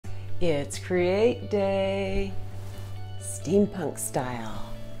It's Create Day, steampunk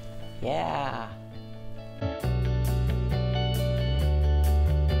style. Yeah.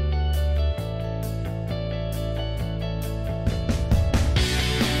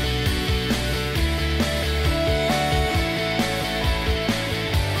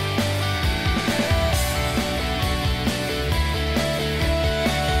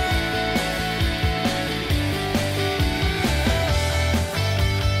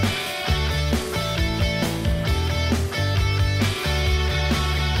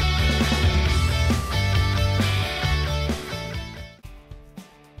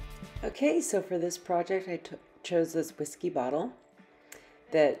 Okay, so for this project I chose this whiskey bottle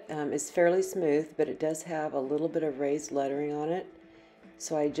that is fairly smooth, but it does have a little bit of raised lettering on it.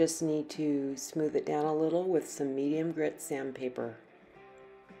 So I just need to smooth it down a little with some medium grit sandpaper.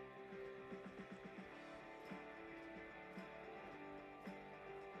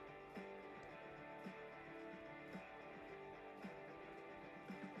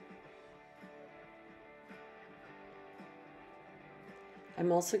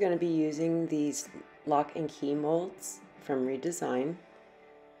 I'm also going to be using these lock and key molds from Redesign.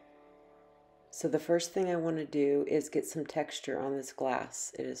 So the first thing I want to do is get some texture on this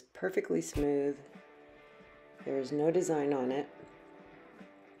glass. It is perfectly smooth. There is no design on it.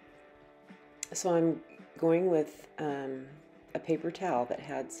 So I'm going with a paper towel that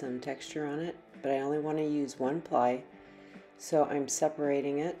had some texture on it, but I only want to use one ply. So I'm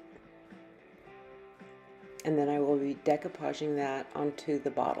separating it, and then I will be decoupaging that onto the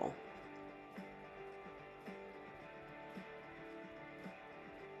bottle.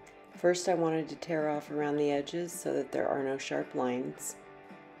 First, I wanted to tear off around the edges so that there are no sharp lines.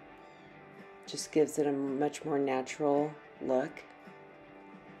 Just gives it a much more natural look.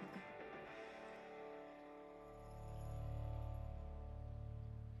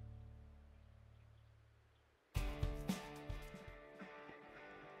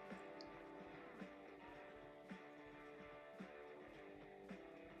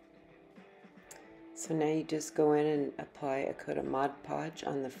 So now you just go in and apply a coat of Mod Podge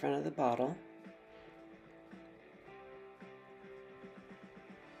on the front of the bottle.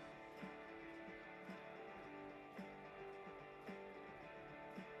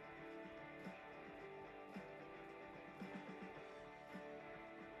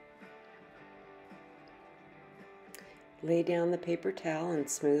 Lay down the paper towel and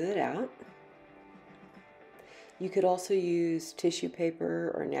smooth it out. You could also use tissue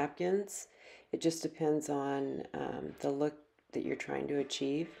paper or napkins. It just depends on the look that you're trying to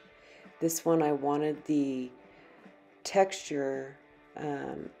achieve. This one I wanted the texture,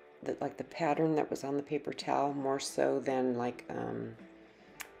 like the pattern that was on the paper towel, more so than like,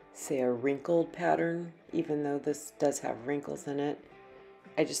 say, a wrinkled pattern, even though this does have wrinkles in it.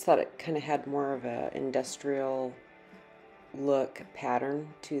 I just thought it kind of had more of an industrial look pattern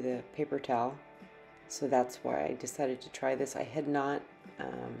to the paper towel. So that's why I decided to try this. I had not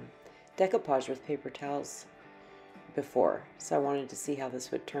decoupaged with paper towels before, so I wanted to see how this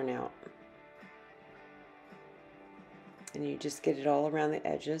would turn out. And you just get it all around the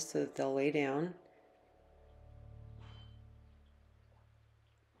edges so that they'll lay down.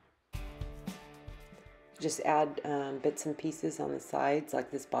 Just add bits and pieces on the sides,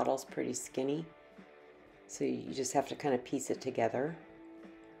 like this bottle's pretty skinny, so you just have to kind of piece it together.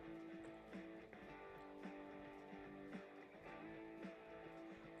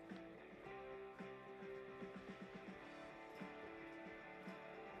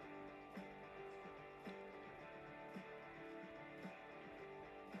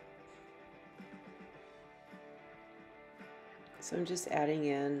 So I'm just adding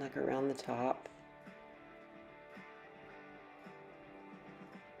in like around the top.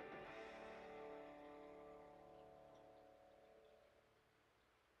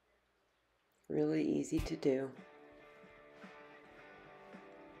 Really easy to do.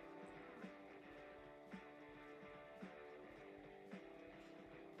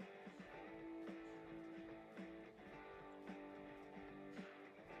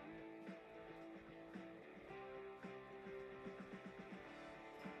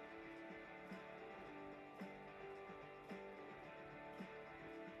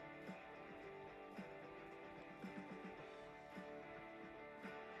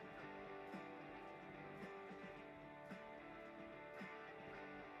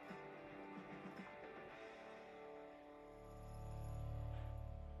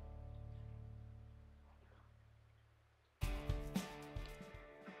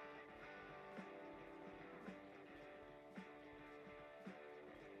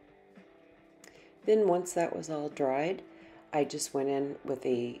 Then once that was all dried, I just went in with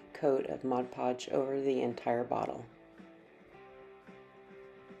a coat of Mod Podge over the entire bottle.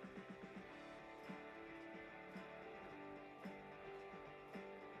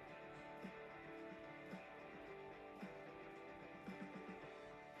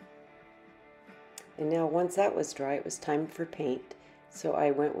 And now once that was dry, it was time for paint. So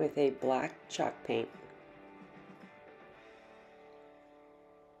I went with a black chalk paint.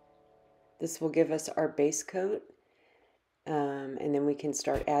 This will give us our base coat, and then we can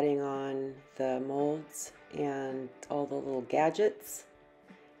start adding on the molds and all the little gadgets,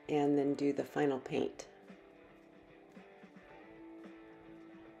 and then do the final paint.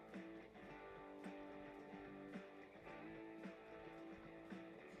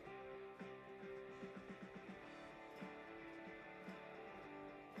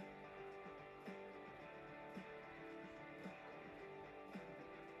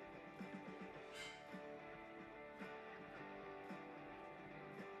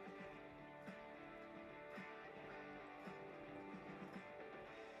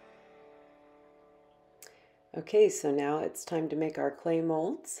 Okay, so now it's time to make our clay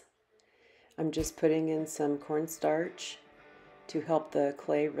molds. I'm just putting in some cornstarch to help the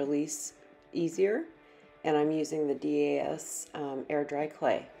clay release easier, and I'm using the DAS air dry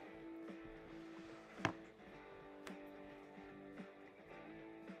clay.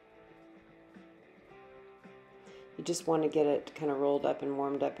 You just want to get it kind of rolled up and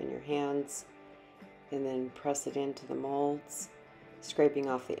warmed up in your hands, and then press it into the molds, scraping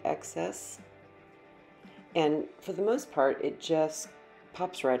off the excess. And for the most part, it just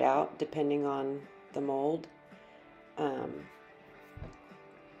pops right out depending on the mold.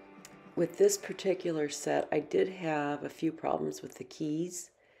 With this particular set, I did have a few problems with the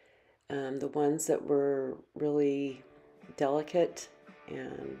keys. The ones that were really delicate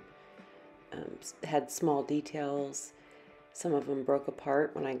and had small details. Some of them broke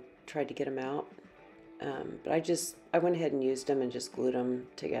apart when I tried to get them out. But I went ahead and used them and just glued them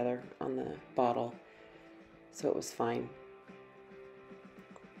together on the bottle. So it was fine.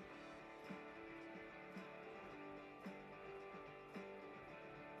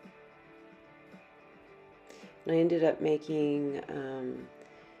 And I ended up making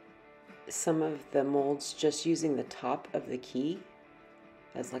some of the molds just using the top of the key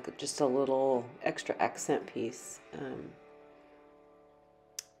as like just a little extra accent piece.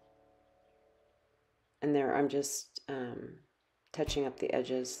 And there I'm just touching up the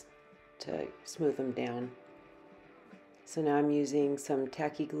edges to smooth them down. So now I'm using some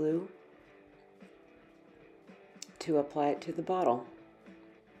tacky glue to apply it to the bottle.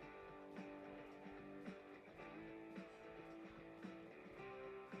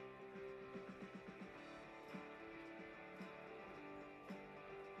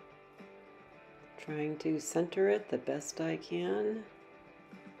 Trying to center it the best I can.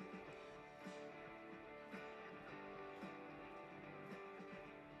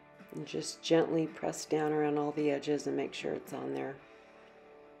 And just gently press down around all the edges and make sure it's on there.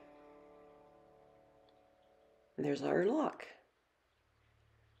 And there's our lock.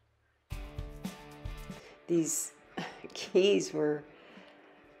 These keys were,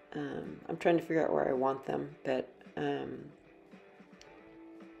 I'm trying to figure out where I want them, but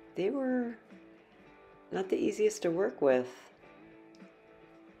they were not the easiest to work with.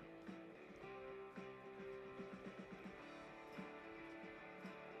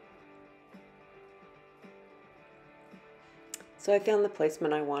 So I found the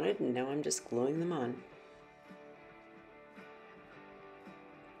placement I wanted, and now I'm just gluing them on.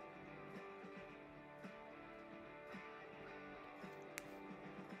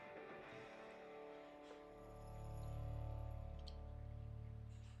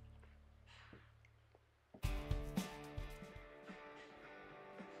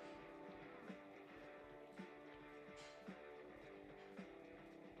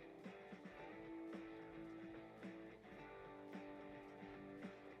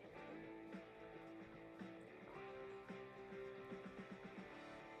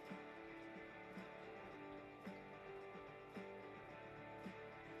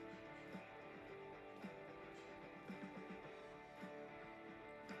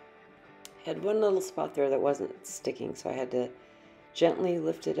 Had one little spot there that wasn't sticking, so I had to gently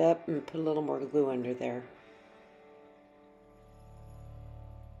lift it up and put a little more glue under there.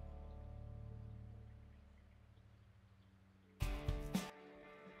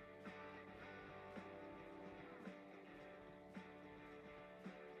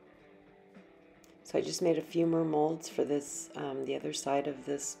 So I just made a few more molds for this, the other side of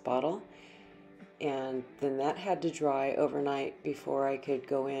this bottle, and then that had to dry overnight before I could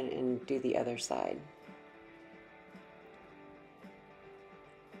go in and do the other side.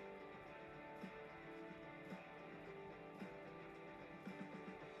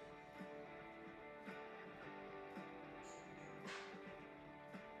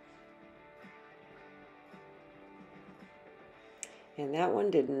 And that one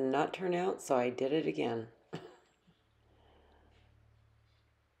did not turn out, so I did it again.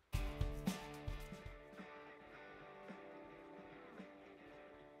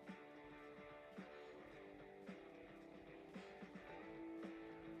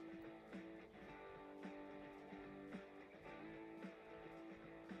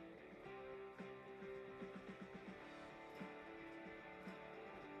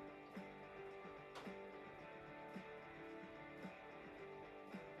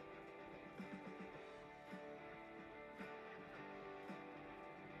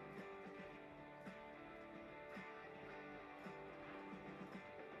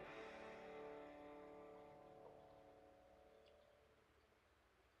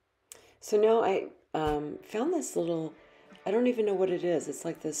 So now I found this little, I don't even know what it is. It's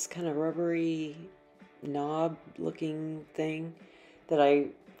like this kind of rubbery knob looking thing that I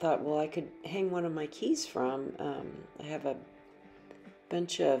thought, well, I could hang one of my keys from. I have a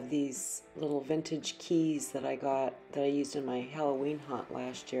bunch of these little vintage keys that I got that I used in my Halloween haunt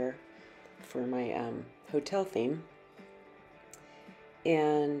last year for my hotel theme.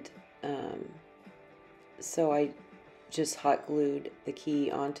 And um, so I just hot glued the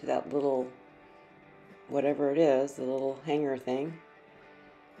key onto that little, whatever it is, the little hanger thing,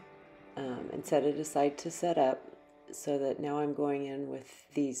 and set it aside to set up, so that now I'm going in with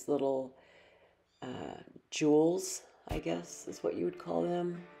these little jewels, I guess is what you would call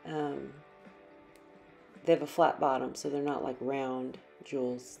them. They have a flat bottom, so they're not like round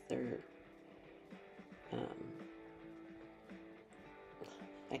jewels. They're,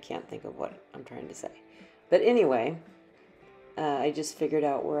 I can't think of what I'm trying to say. But anyway, I just figured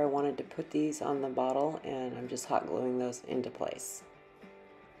out where I wanted to put these on the bottle, and I'm just hot gluing those into place.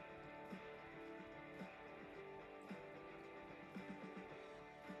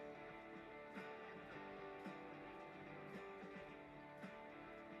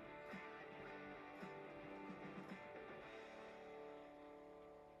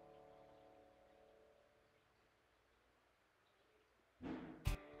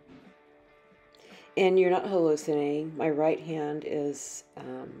 And you're not hallucinating. My right hand is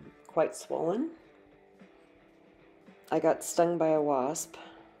quite swollen. I got stung by a wasp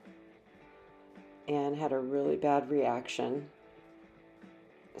and had a really bad reaction.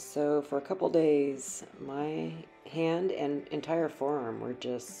 So for a couple days, my hand and entire forearm were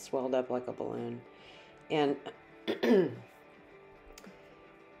just swelled up like a balloon. And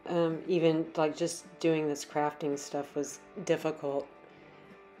even like just doing this crafting stuff was difficult.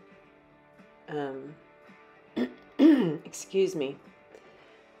 Excuse me.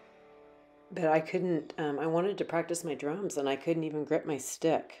 But I couldn't, I wanted to practice my drums and I couldn't even grip my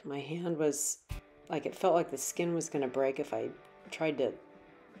stick. My hand was like, it felt like the skin was going to break if I tried to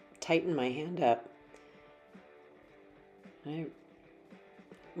tighten my hand up. I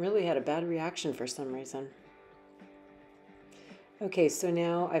really had a bad reaction for some reason. Okay, so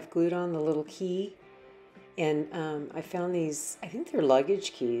now I've glued on the little key, and I found these, I think they're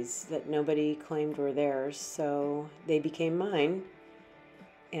luggage keys that nobody claimed were theirs, so they became mine,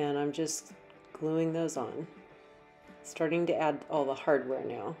 and I'm just gluing those on. Starting to add all the hardware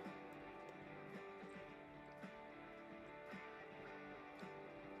now.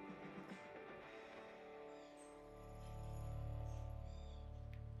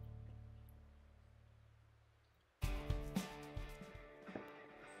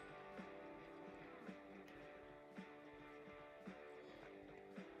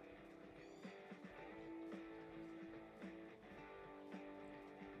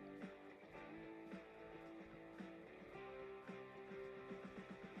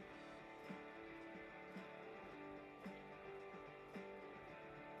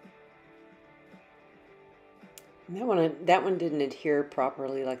 That one didn't adhere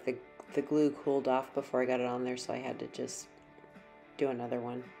properly, like the glue cooled off before I got it on there, so I had to just do another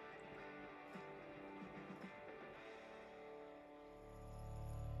one.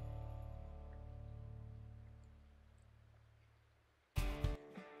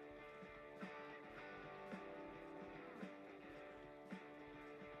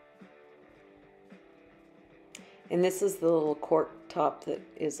 And this is the little cork top that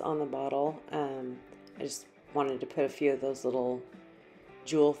is on the bottle. I just wanted to put a few of those little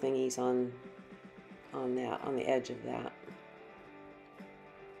jewel thingies on the edge of that.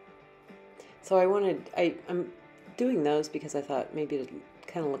 So I'm doing those because I thought maybe it'd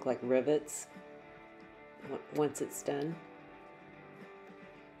kind of look like rivets once it's done.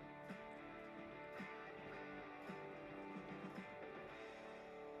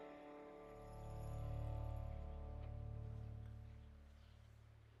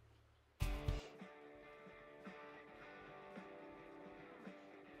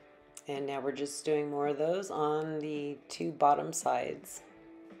 And now we're just doing more of those on the two bottom sides.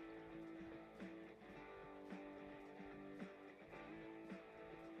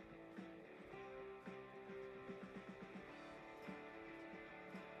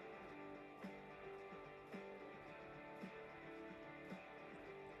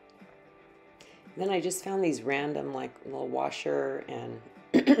 Then I just found these random like little washer and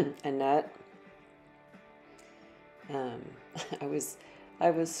a nut. Um, I was I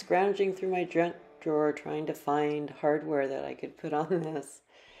was scrounging through my junk drawer trying to find hardware that I could put on this.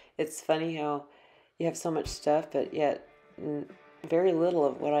 It's funny how you have so much stuff, but yet very little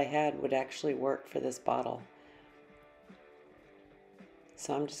of what I had would actually work for this bottle.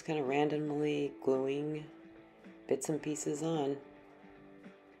 So I'm just kind of randomly gluing bits and pieces on.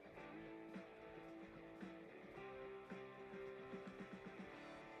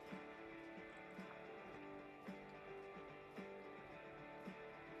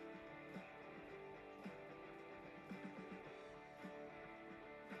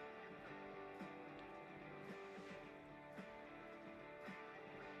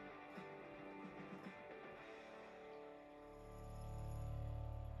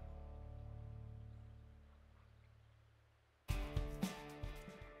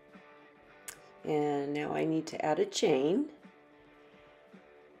 And now I need to add a chain.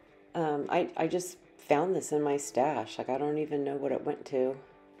 I just found this in my stash. Like I don't even know what it went to.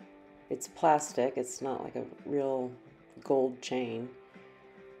 It's plastic. It's not like a real gold chain.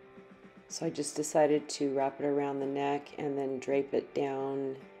 So I just decided to wrap it around the neck and then drape it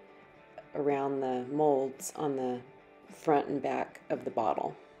down around the molds on the front and back of the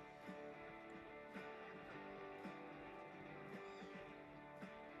bottle.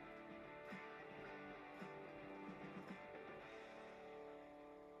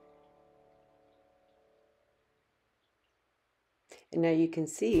 And now you can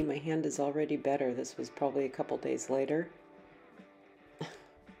see my hand is already better. This was probably a couple days later.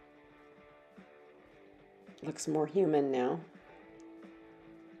 Looks more human now.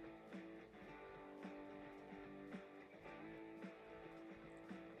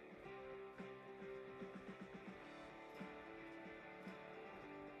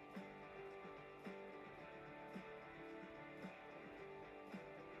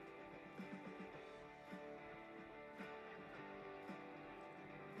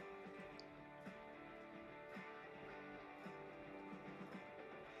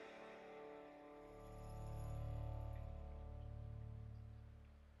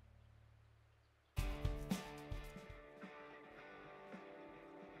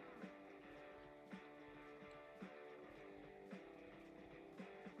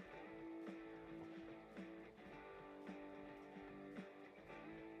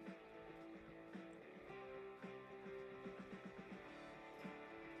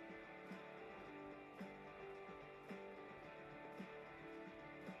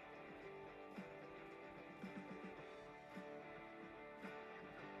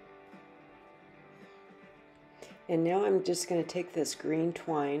 And now I'm just going to take this green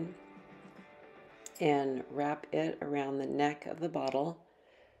twine and wrap it around the neck of the bottle.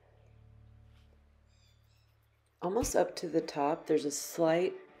 Almost up to the top. There's a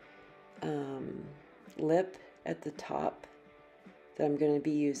slight lip at the top that I'm going to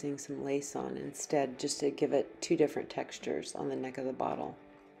be using some lace on instead, just to give it two different textures on the neck of the bottle.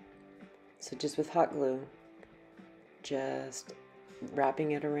 So just with hot glue, just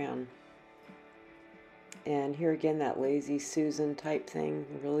wrapping it around. And here again, that Lazy Susan type thing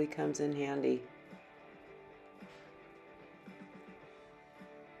really comes in handy.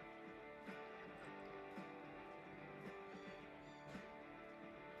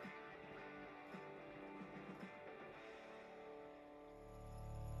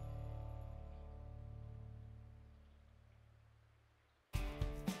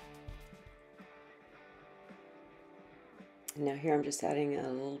 Now here I'm just adding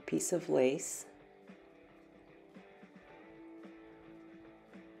a little piece of lace.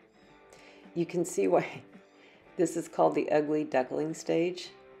 You can see why this is called the ugly duckling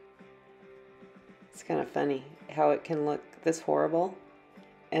stage. It's kind of funny how it can look this horrible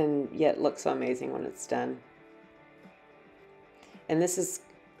and yet look so amazing when it's done. And this is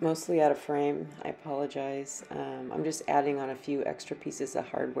mostly out of frame. I apologize. I'm just adding on a few extra pieces of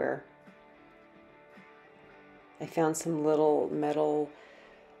hardware. I found some little metal,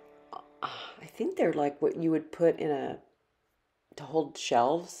 I think they're like what you would put in to hold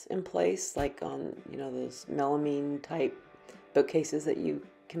shelves in place, like on, you know, those melamine type bookcases that you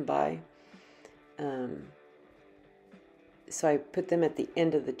can buy. So I put them at the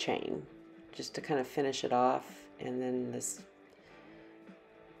end of the chain just to kind of finish it off, and then this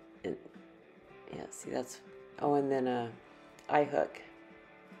See, that's, oh, and then a eye hook.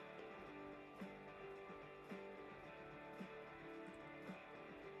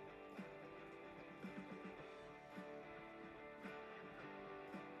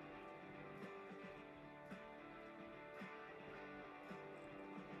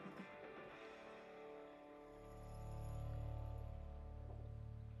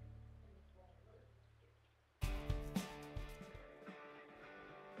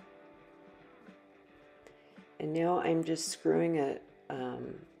 And now I'm just screwing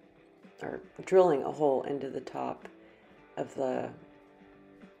or drilling a hole into the top of the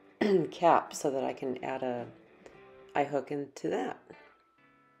cap so that I can add a eye hook into that.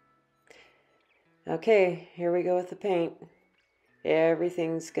 Okay, here we go with the paint.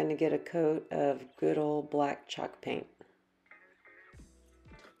 Everything's going to get a coat of good old black chalk paint.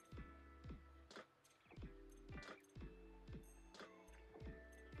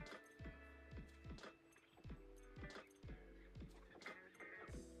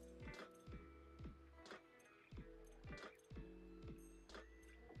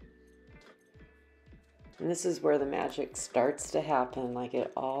 And this is where the magic starts to happen, like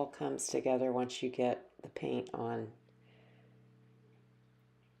it all comes together once you get the paint on.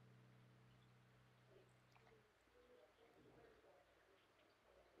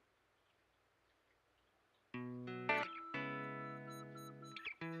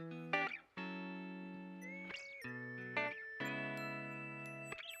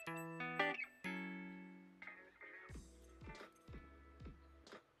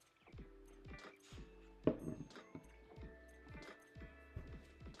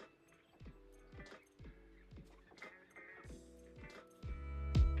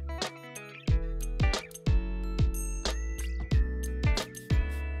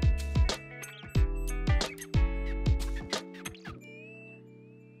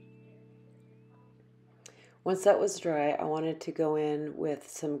 Once that was dry, I wanted to go in with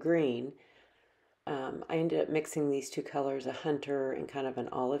some green. I ended up mixing these two colors, a hunter and kind of an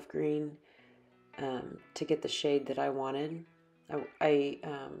olive green, to get the shade that I wanted. I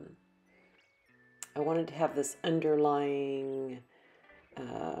wanted to have this underlying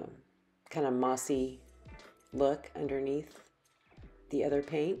kind of mossy look underneath the other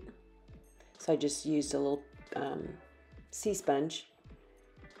paint. So I just used a little sea sponge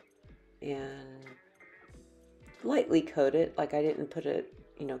and lightly coat it. Like I didn't put it,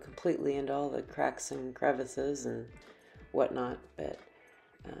 you know, completely into all the cracks and crevices and whatnot, but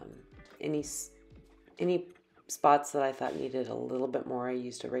any spots that I thought needed a little bit more, I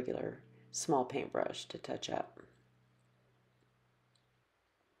used a regular small paintbrush to touch up.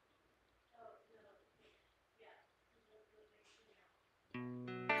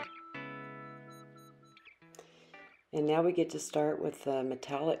 And now we get to start with the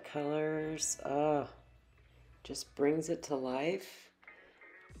metallic colors. Oh, just brings it to life.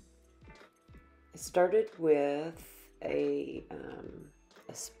 I started with a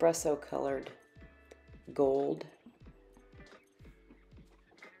espresso colored gold,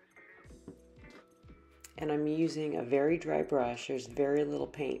 and I'm using a very dry brush. There's very little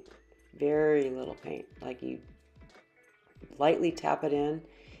paint, like you lightly tap it in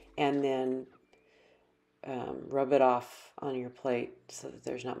and then rub it off on your plate so that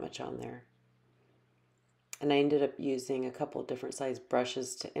there's not much on there. And I ended up using a couple different size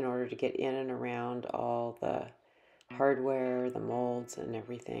brushes in order to get in and around all the hardware, the molds, and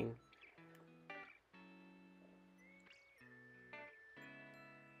everything.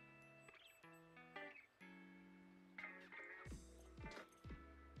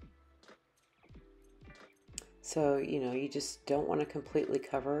 So, you know, you just don't want to completely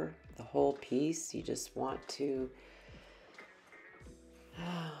cover the whole piece. You just want to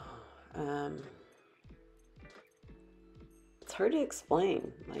it's hard to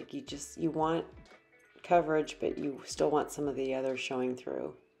explain. Like you want coverage, but you still want some of the other showing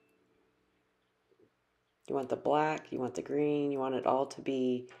through. You want the black, you want the green, you want it all to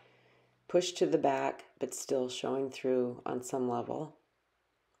be pushed to the back, but still showing through on some level.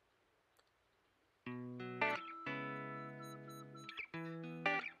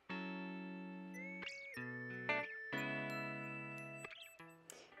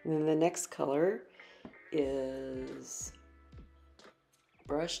 And then the next color is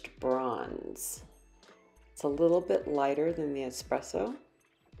brushed bronze. It's a little bit lighter than the espresso.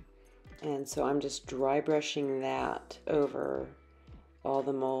 And so I'm just dry brushing that over all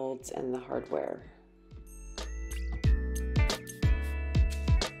the molds and the hardware.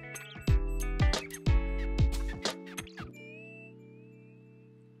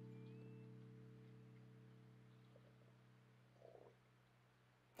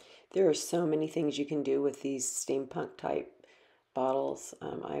 There are so many things you can do with these steampunk type bottles.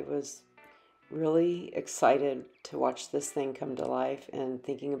 I was really excited to watch this thing come to life and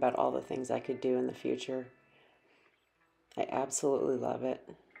thinking about all the things I could do in the future. I absolutely love it.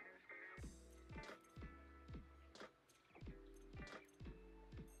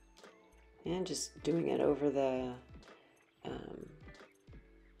 And just doing it over the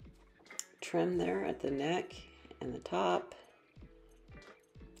trim there at the neck and the top.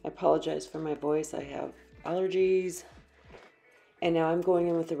 I apologize for my voice. I have allergies. And now I'm going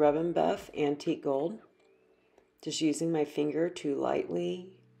in with the Rub and Buff Antique Gold. Just using my finger to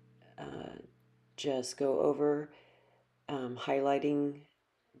lightly just go over highlighting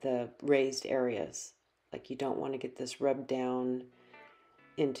the raised areas. Like, you don't want to get this rubbed down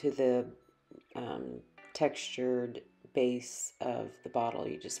into the textured base of the bottle.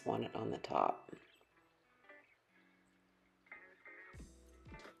 You just want it on the top.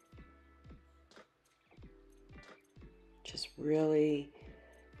 Just really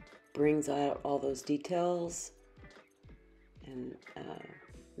brings out all those details and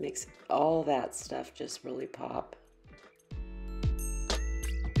makes all that stuff just really pop.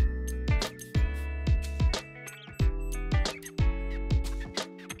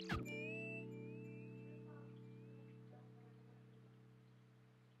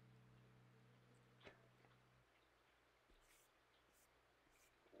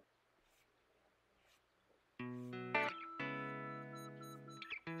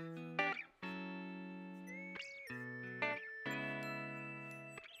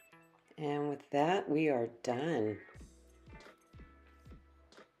 And with that, we are done.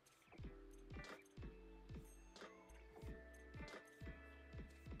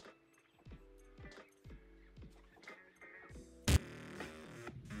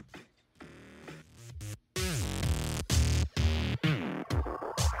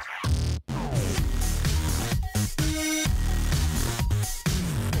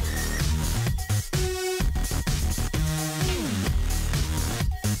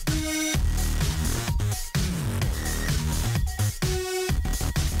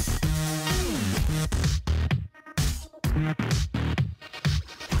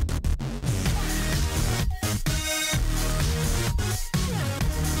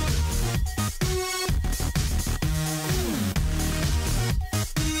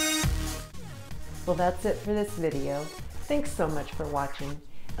 Well, that's it for this video. Thanks so much for watching,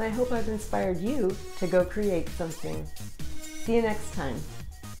 and I hope I've inspired you to go create something. See you next time.